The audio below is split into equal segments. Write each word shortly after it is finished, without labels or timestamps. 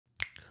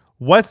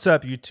What's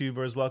up,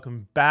 YouTubers?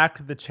 Welcome back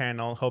to the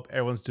channel. Hope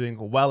everyone's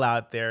doing well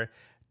out there.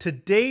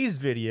 Today's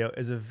video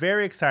is a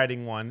very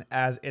exciting one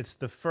as it's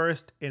the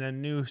first in a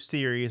new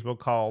series we'll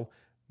call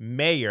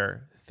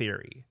Mayer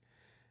Theory.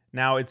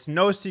 Now, it's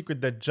no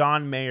secret that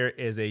John Mayer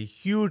is a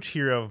huge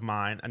hero of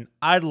mine, an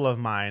idol of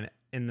mine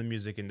in the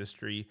music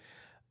industry.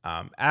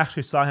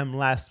 Actually saw him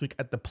last week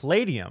at the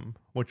Palladium,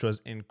 which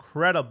was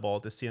incredible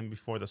to see him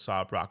before the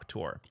Sob Rock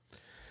tour.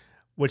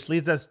 Which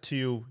leads us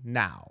to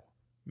now.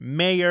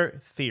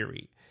 Mayer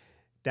Theory.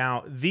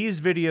 Now,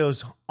 these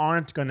videos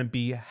aren't going to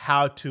be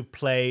how to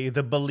play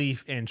the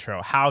Belief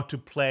intro, how to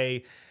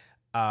play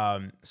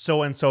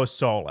so-and-so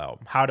solo,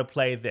 how to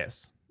play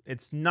this.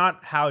 It's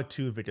not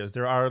how-to videos.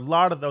 There are a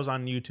lot of those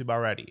on YouTube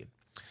already.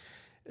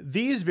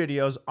 These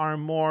videos are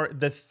more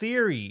the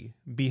theory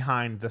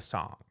behind the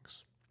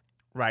songs,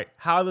 right?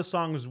 How the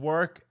songs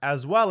work,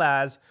 as well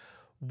as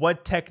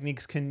what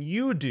techniques can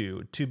you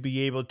do to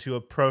be able to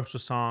approach the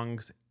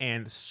songs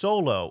and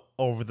solo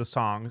over the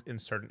songs in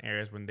certain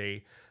areas when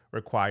they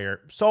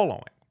require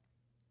soloing.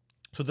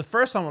 So the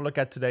first song we'll look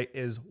at today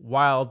is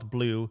Wild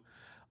Blue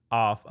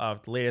off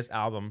of the latest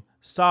album,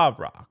 Sob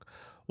Rock.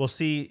 We'll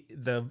see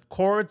the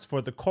chords for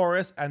the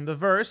chorus and the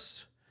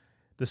verse,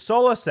 the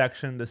solo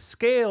section, the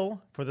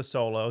scale for the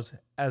solos,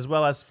 as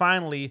well as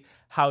finally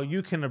how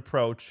you can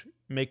approach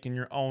making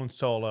your own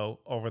solo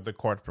over the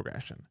chord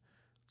progression.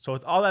 So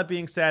with all that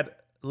being said,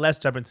 let's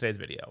jump into today's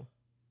video.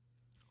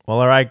 Well,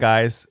 all right,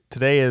 guys.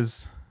 Today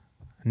is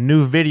a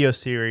new video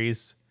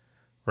series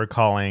we're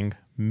calling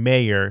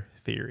Mayer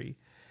Theory.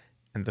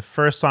 And the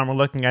first song we're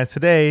looking at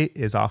today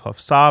is off of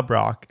Sob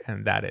Rock,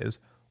 and that is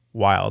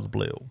Wild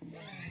Blue.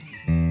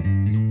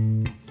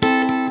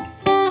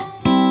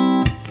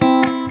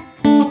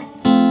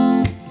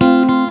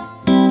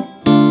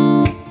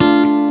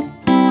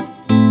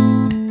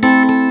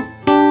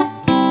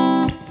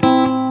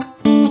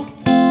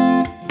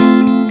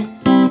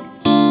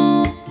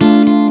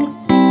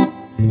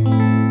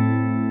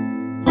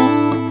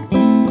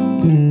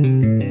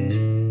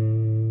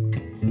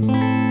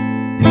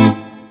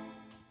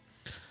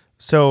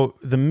 So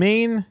the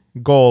main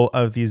goal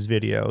of these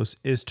videos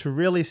is to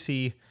really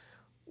see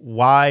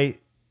why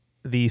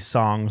these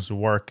songs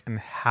work and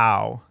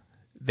how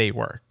they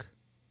work,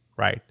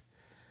 right?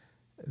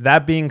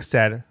 That being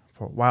said,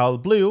 for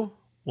Wild Blue,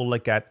 we'll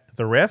look at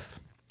the riff,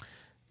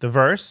 the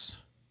verse,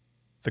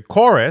 the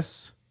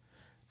chorus,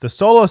 the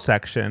solo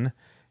section,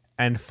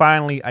 and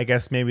finally, I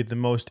guess maybe the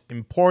most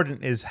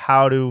important is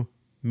how to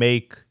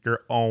make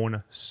your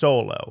own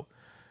solo,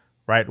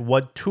 right?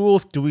 What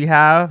tools do we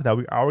have that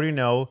we already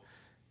know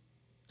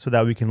so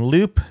that we can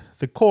loop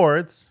the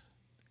chords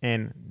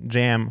and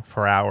jam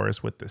for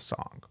hours with this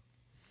song?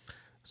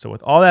 So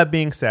with all that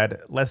being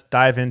said, let's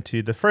dive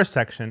into the first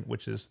section,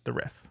 which is the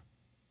riff.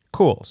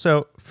 Cool.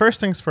 So first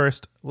things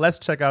first, let's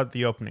check out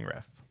the opening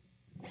riff.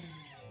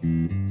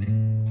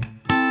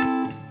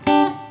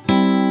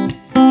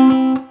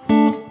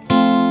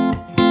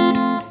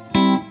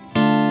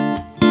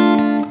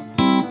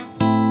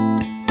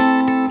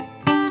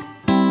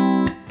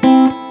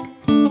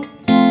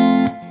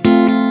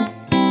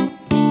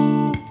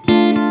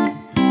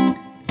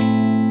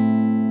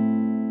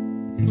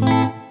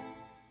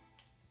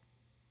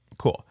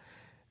 Cool.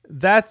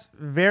 That's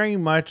very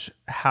much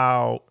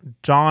how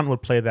John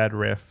would play that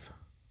riff.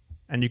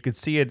 And you could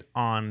see it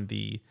on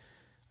the,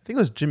 I think it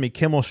was Jimmy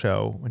Kimmel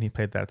show when he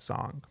played that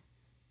song.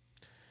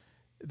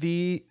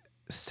 The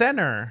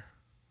center,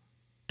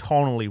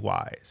 tonally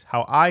wise,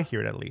 how I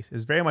hear it at least,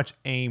 is very much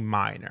A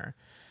minor.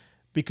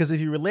 Because if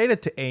you relate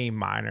it to A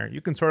minor, you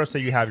can sort of say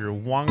you have your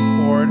 1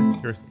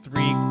 chord, your 3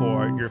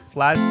 chord, your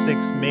flat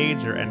 6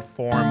 major, and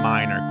 4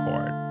 minor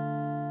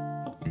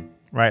chord.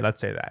 Right, let's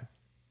say that.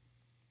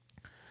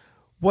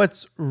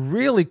 What's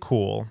really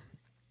cool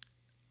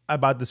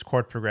about this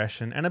chord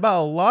progression, and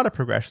about a lot of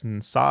progression in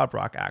Sob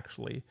Rock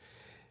actually,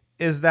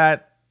 is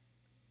that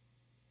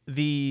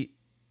the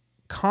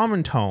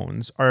common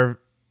tones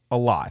are a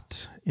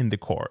lot in the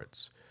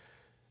chords.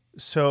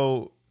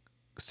 So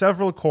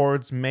several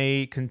chords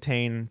may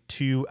contain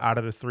 2 out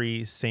of the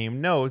 3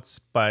 same notes,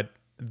 but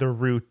the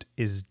root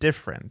is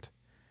different,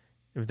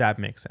 if that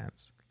makes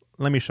sense.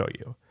 Let me show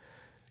you.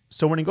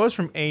 So when it goes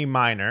from A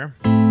minor,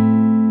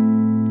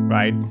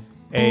 right,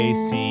 A,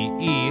 C,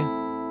 E,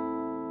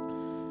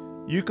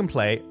 you can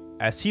play,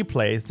 as he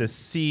plays, the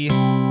C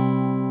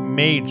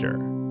major,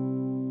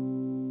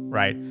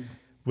 right?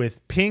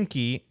 With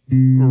pinky,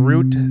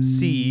 root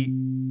C,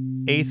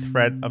 8th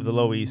fret of the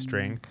low E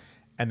string,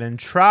 and then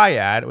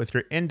triad with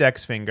your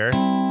index finger,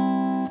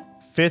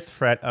 5th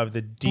fret of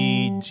the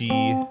D, G,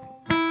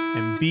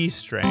 and B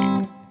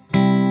string,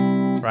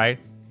 right?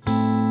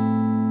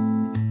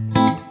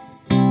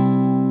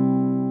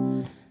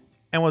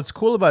 And what's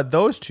cool about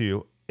those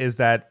two is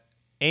that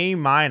A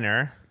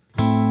minor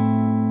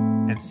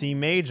and C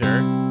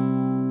major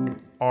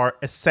are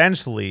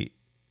essentially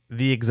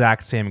the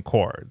exact same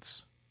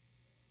chords.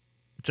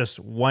 Just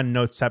one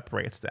note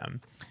separates them.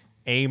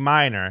 A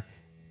minor,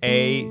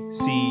 A,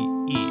 C,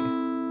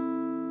 E.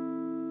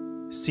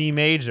 C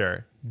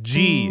major,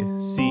 G,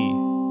 C,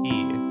 E.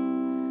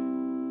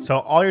 So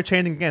all you're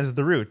changing again is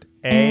the root.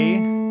 A,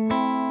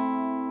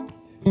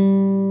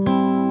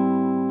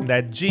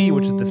 that G,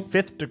 which is the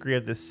 5th degree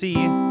of the C,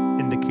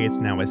 indicates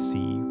now a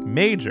C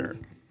major.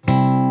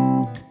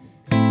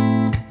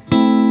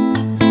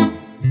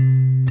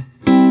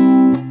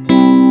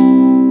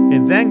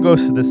 It then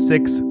goes to the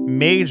 6th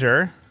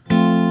major,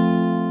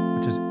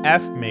 which is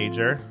F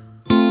major,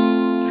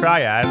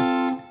 triad,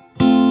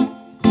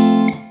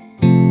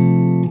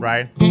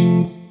 right?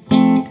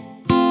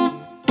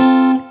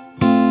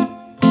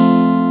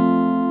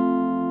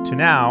 To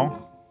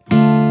now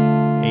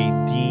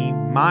a D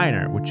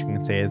minor, which you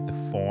can say is the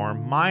 4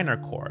 minor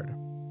chord.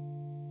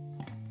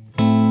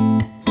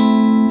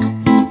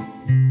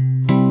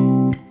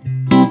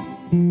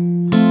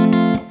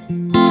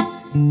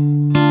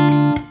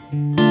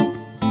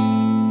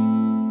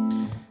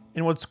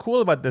 And what's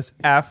cool about this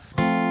F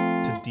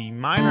to D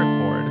minor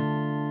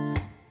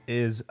chord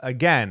is,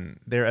 again,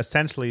 they're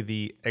essentially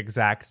the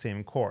exact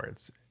same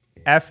chords.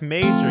 F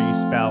major, you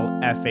spell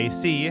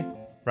F-A-C,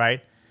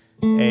 right?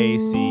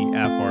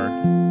 A-C-F or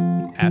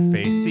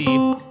F-A-C.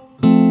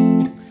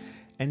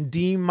 And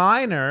D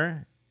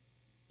minor,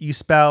 you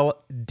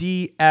spell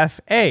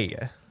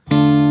D-F-A,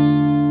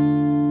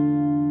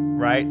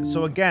 right?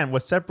 So again,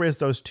 what separates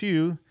those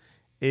two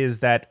is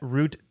that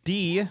root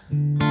D of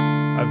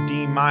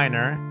D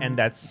minor and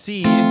that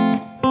C,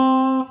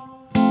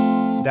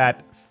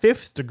 that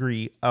 5th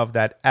degree of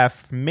that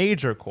F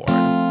major chord.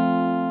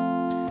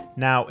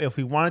 Now, if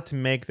we wanted to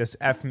make this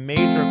F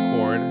major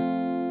chord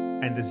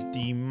and this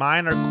D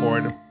minor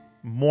chord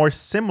more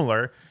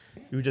similar,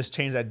 you would just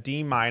change that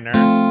D minor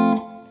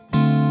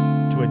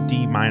to a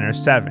D minor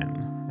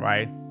 7,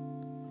 right?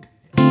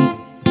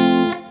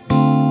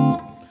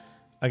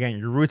 Again,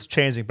 your root's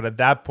changing, but at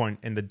that point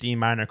in the D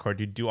minor chord,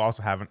 you do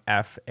also have an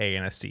F, A,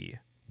 and a C.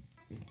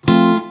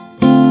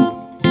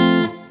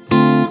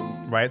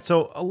 Right?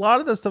 So a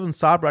lot of the stuff in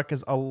Sabrak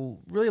is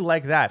really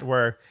like that,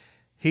 where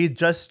he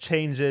just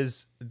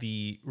changes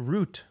the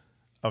root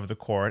of the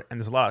chord, and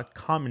there's a lot of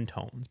common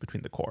tones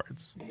between the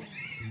chords.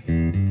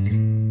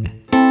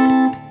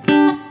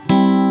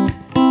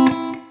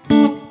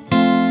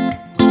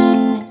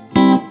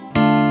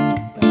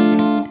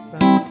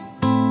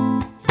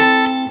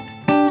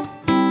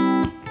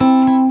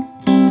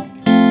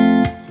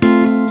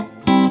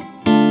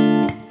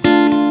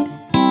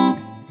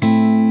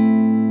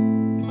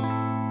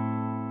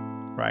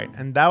 Right,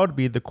 and that would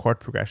be the chord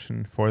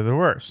progression for the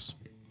verse.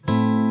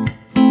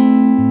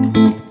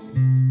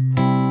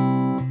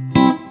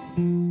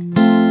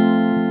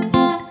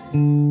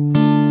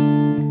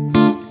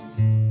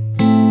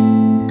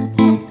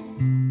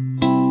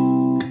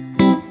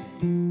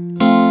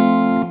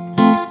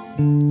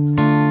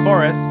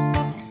 Chorus,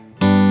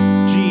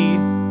 G,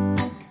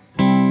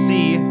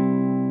 C,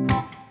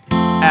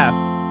 F,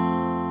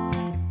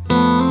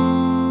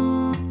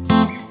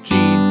 G,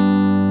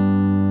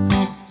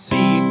 C,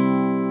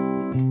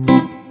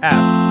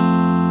 F,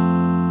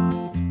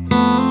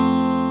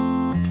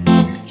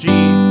 G,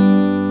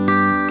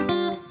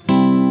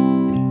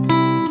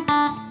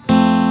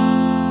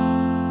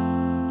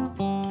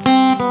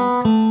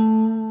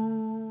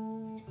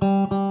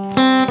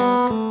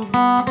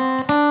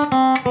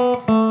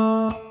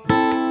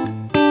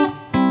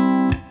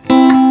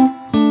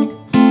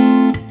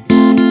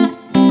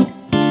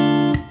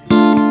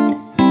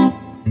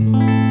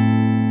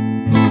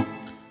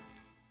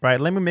 Right,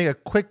 let me make a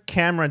quick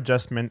camera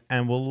adjustment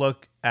and we'll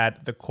look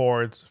at the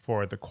chords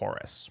for the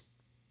chorus.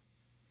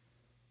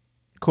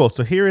 Cool,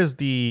 so here is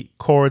the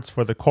chords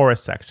for the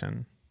chorus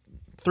section.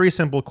 3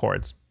 simple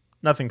chords,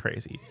 nothing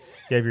crazy.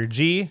 You have your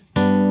G,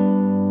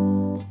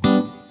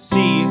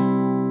 C,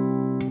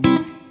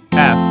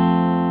 F,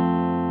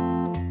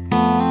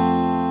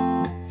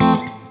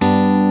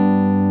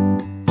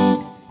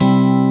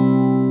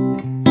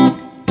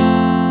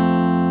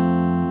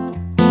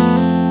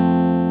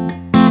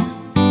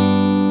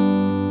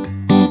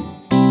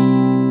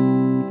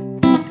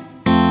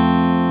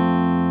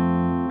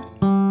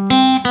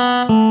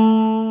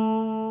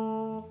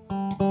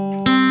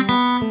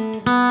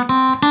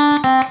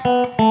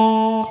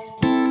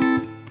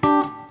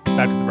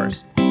 back to the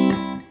verse.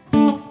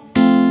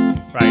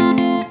 Right.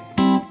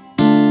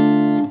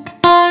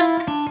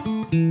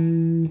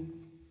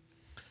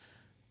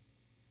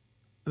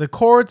 The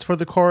chords for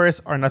the chorus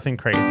are nothing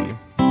crazy.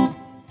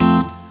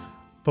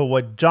 But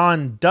what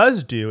John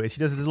does do is he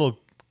does this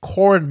little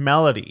chord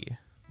melody,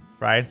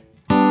 right?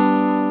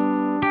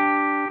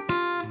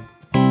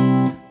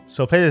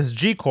 So play this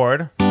G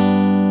chord,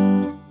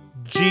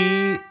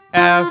 G,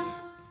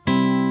 F,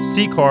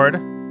 C chord,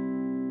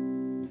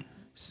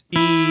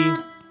 E,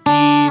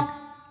 D,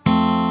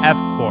 F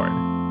chord.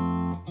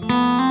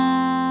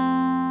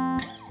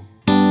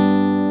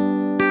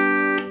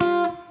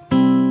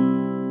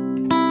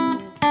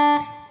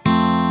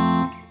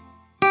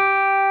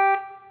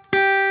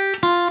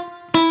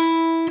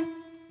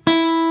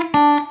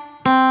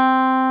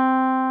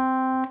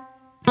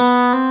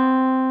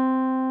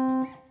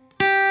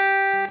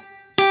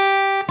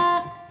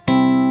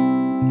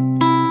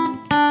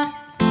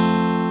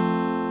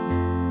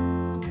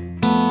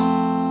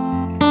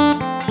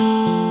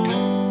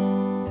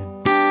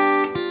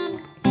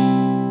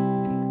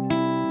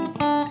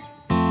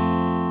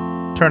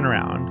 turn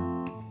around.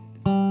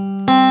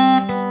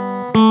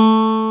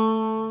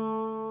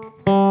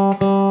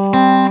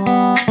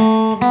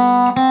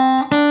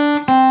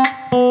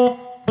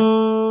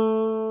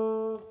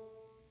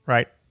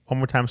 Right, one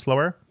more time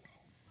slower.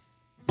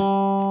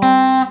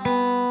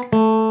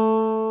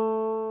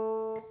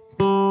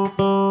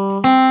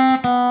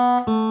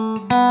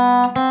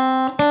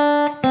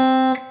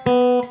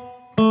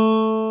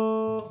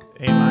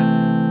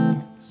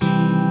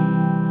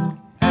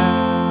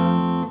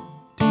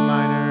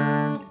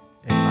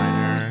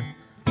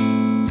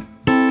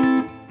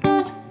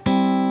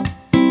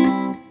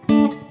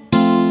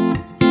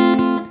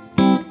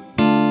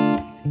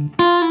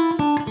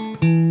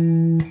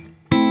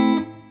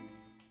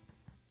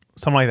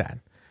 Something like that.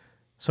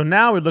 So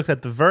now we looked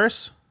at the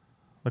verse,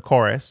 the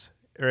chorus,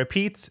 it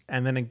repeats,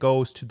 and then it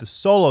goes to the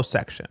solo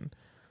section.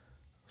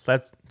 So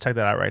let's check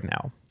that out right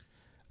now.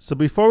 So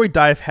before we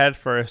dive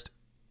headfirst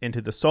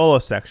into the solo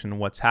section,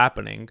 what's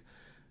happening,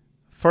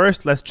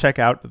 first let's check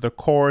out the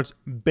chords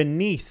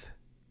beneath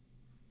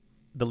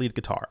the lead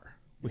guitar.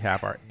 We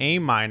have our A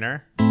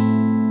minor,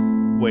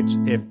 which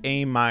if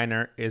A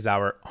minor is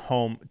our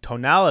home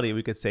tonality,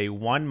 we could say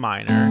 1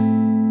 minor,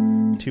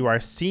 to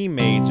our C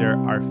major,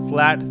 our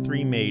flat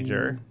 3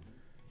 major,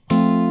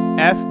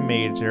 F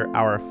major,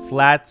 our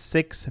flat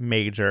 6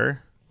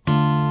 major,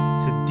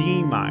 to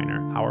D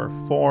minor, our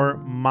 4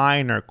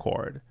 minor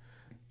chord,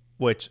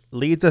 which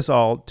leads us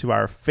all to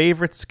our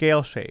favorite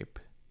scale shape,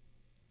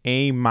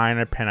 A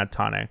minor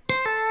pentatonic.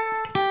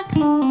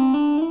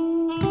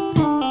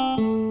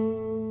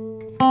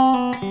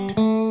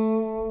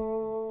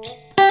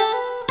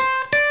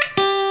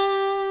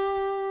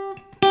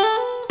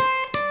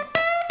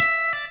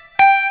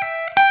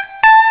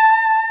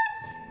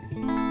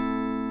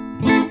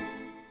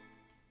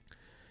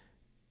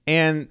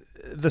 And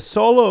the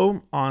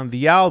solo on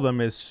the album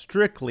is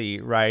strictly,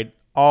 right,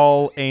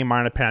 all A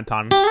minor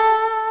pentatonic,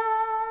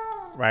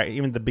 right,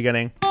 even the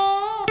beginning.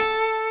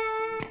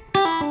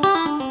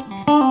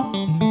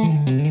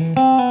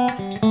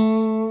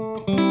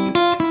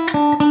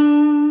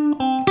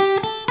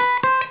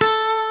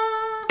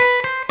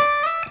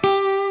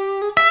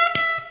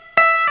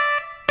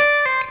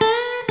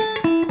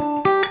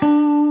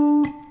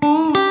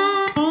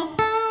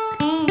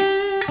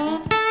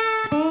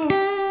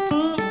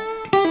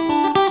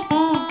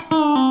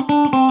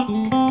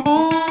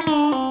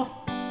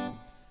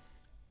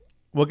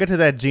 We'll get to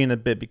that G in a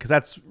bit because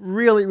that's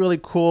really, really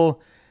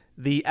cool,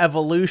 the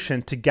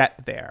evolution to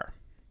get there.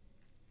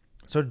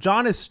 So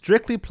John is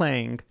strictly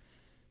playing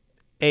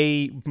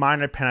A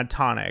minor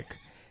pentatonic,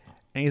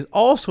 and he's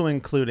also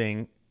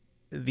including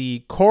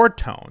the chord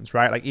tones,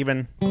 right? Like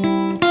even,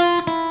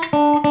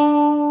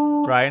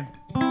 right?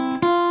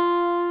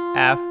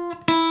 F,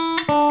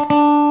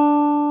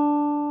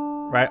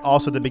 right?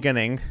 Also the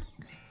beginning,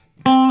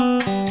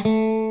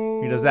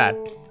 he does that.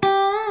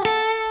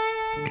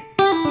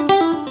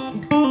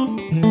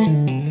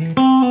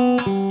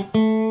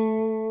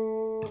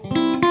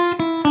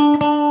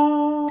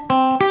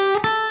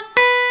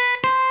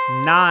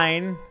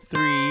 Nine,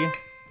 3.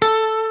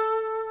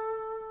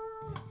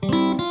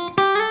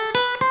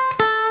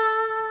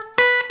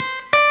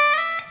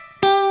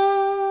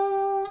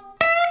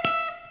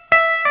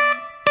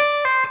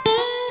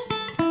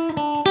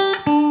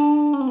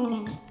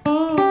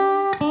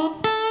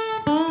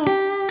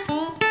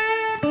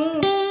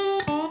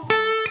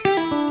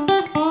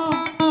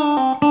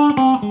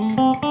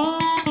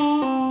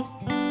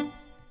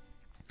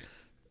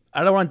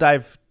 I don't want to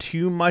dive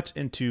too much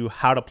into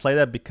how to play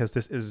that because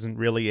this isn't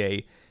really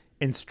a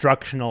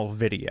instructional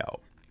video.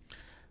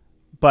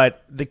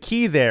 But the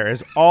key there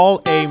is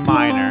all A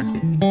minor.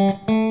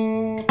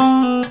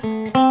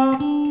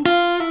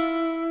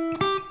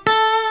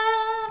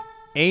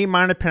 A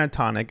minor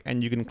pentatonic,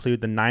 and you can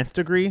include the 9th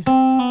degree,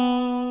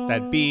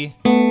 that B,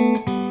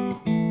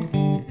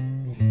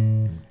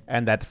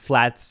 and that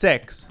flat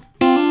 6.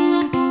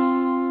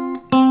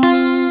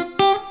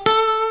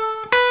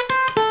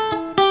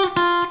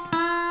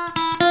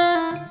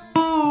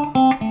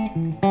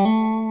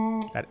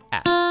 That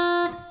F.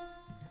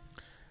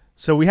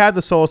 So we have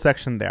the solo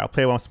section there. I'll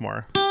play once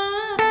more.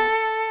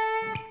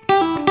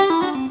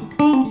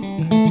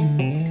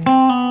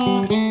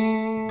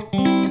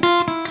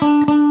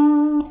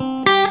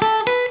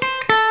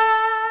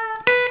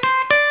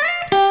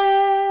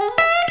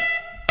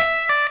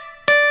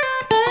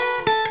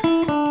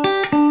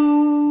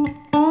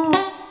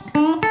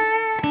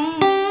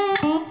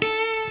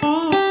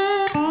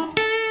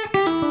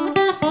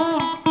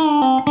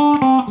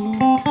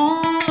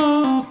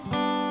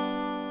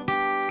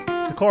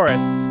 The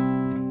chorus.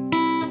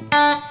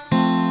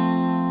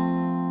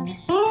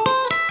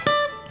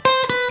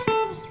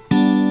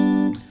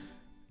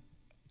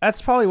 That's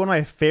probably one of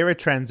my favorite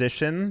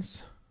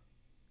transitions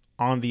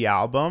on the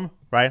album,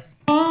 right?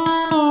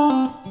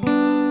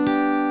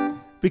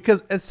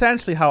 Because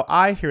essentially how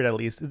I hear it, at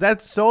least, is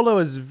that solo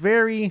is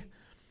very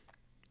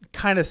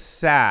kind of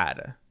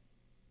sad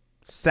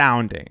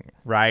sounding,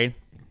 right?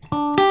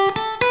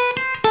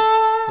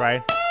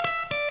 Right?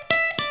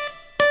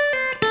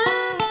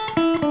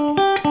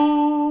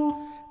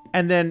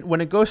 And then when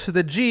it goes to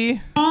the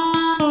G,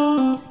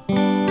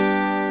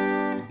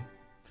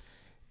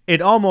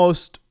 it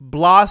almost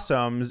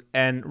blossoms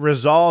and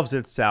resolves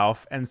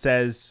itself and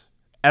says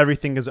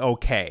everything is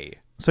okay.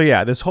 So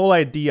yeah, this whole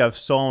idea of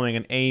soloing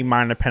an A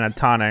minor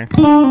pentatonic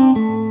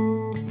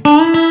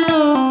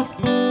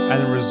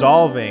and then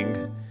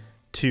resolving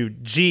to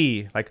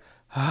G, like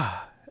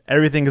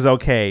everything is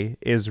okay,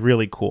 is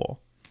really cool.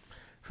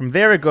 From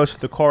there it goes to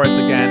the chorus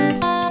again.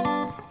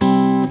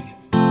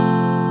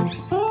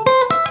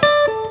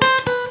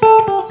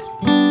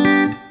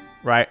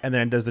 Right, and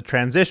then it does the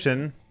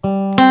transition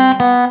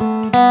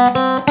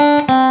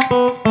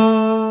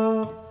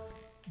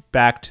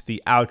back to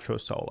the outro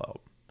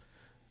solo.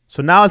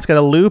 So now let's get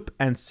a loop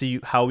and see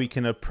how we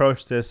can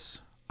approach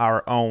this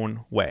our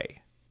own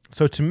way.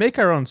 So to make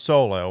our own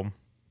solo,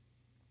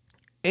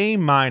 A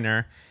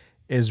minor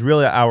is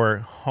really our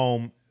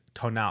home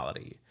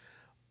tonality,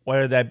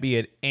 whether that be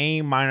an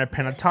A minor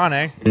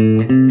pentatonic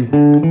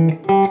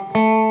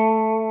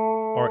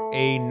or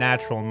A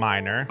natural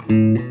minor.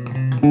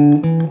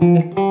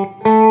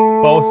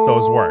 Both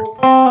those work.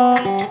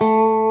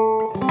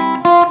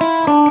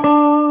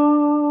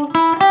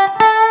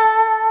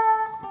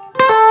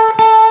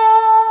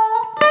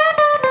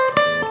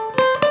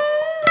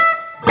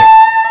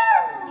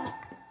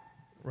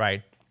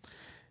 Right.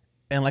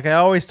 And like I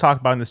always talk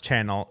about on this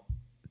channel,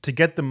 to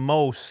get the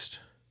most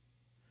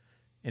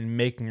in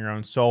making your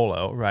own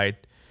solo, right?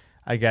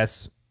 I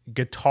guess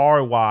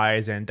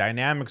guitar-wise and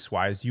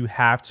dynamics-wise, you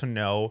have to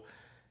know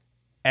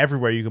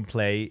everywhere you can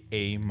play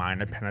A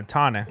minor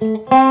pentatonic.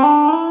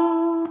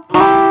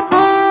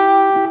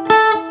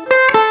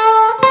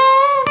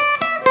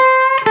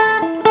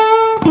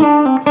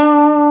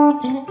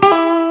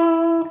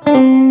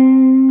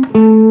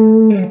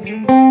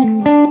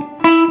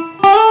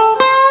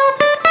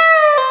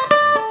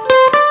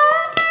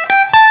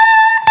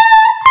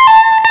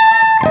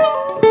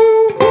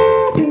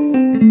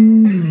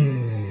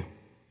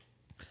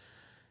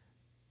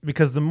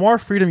 Because the more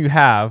freedom you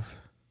have,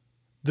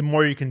 the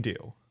more you can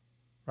do,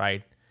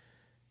 right?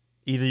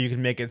 Either you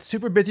can make it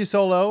super busy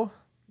solo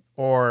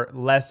or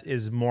less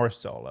is more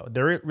solo.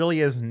 There really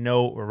is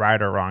no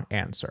right or wrong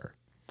answer.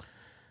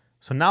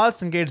 So now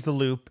let's engage the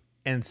loop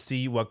and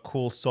see what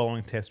cool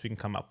soloing tips we can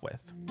come up with.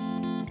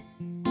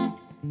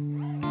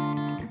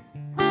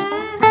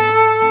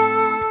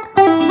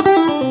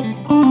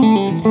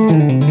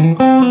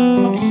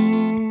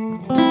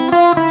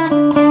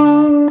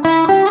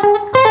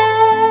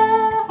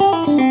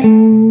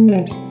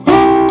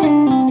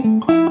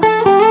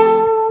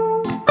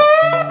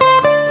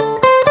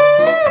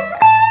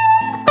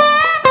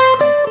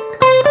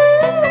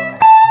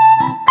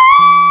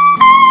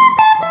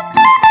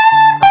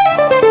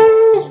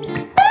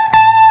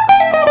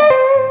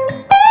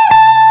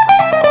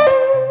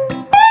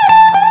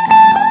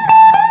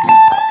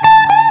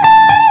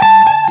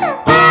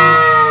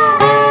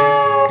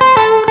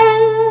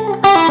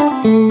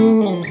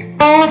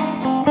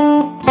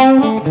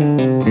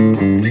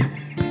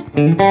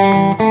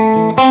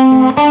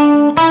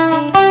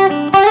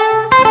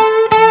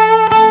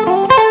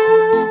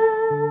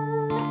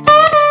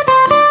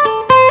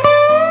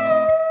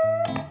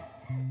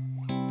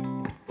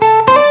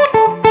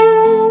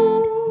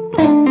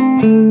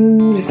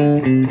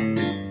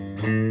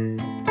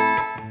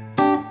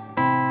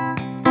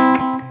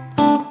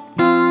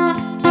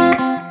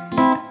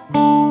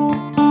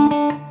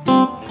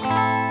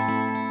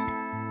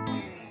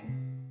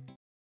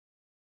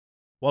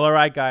 Well, all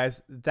right,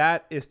 guys,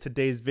 that is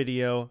today's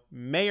video,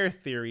 Mayor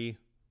Theory,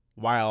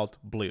 Wild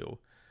Blue.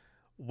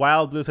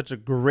 Wild Blue is such a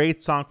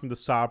great song from the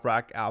Sob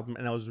Rock album,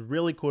 and it was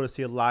really cool to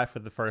see it live for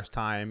the first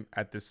time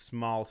at this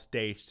small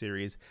stage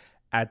series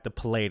at the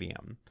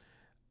Palladium.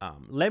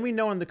 Let me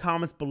know in the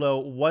comments below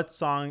what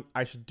song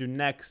I should do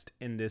next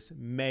in this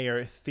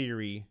Mayor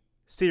Theory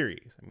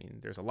series. I mean,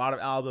 there's a lot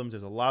of albums,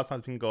 there's a lot of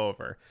songs we can go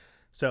over.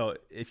 So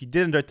if you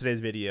did enjoy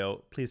today's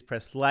video, please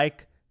press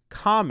like,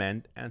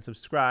 comment, and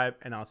subscribe,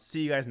 and I'll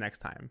see you guys next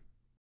time.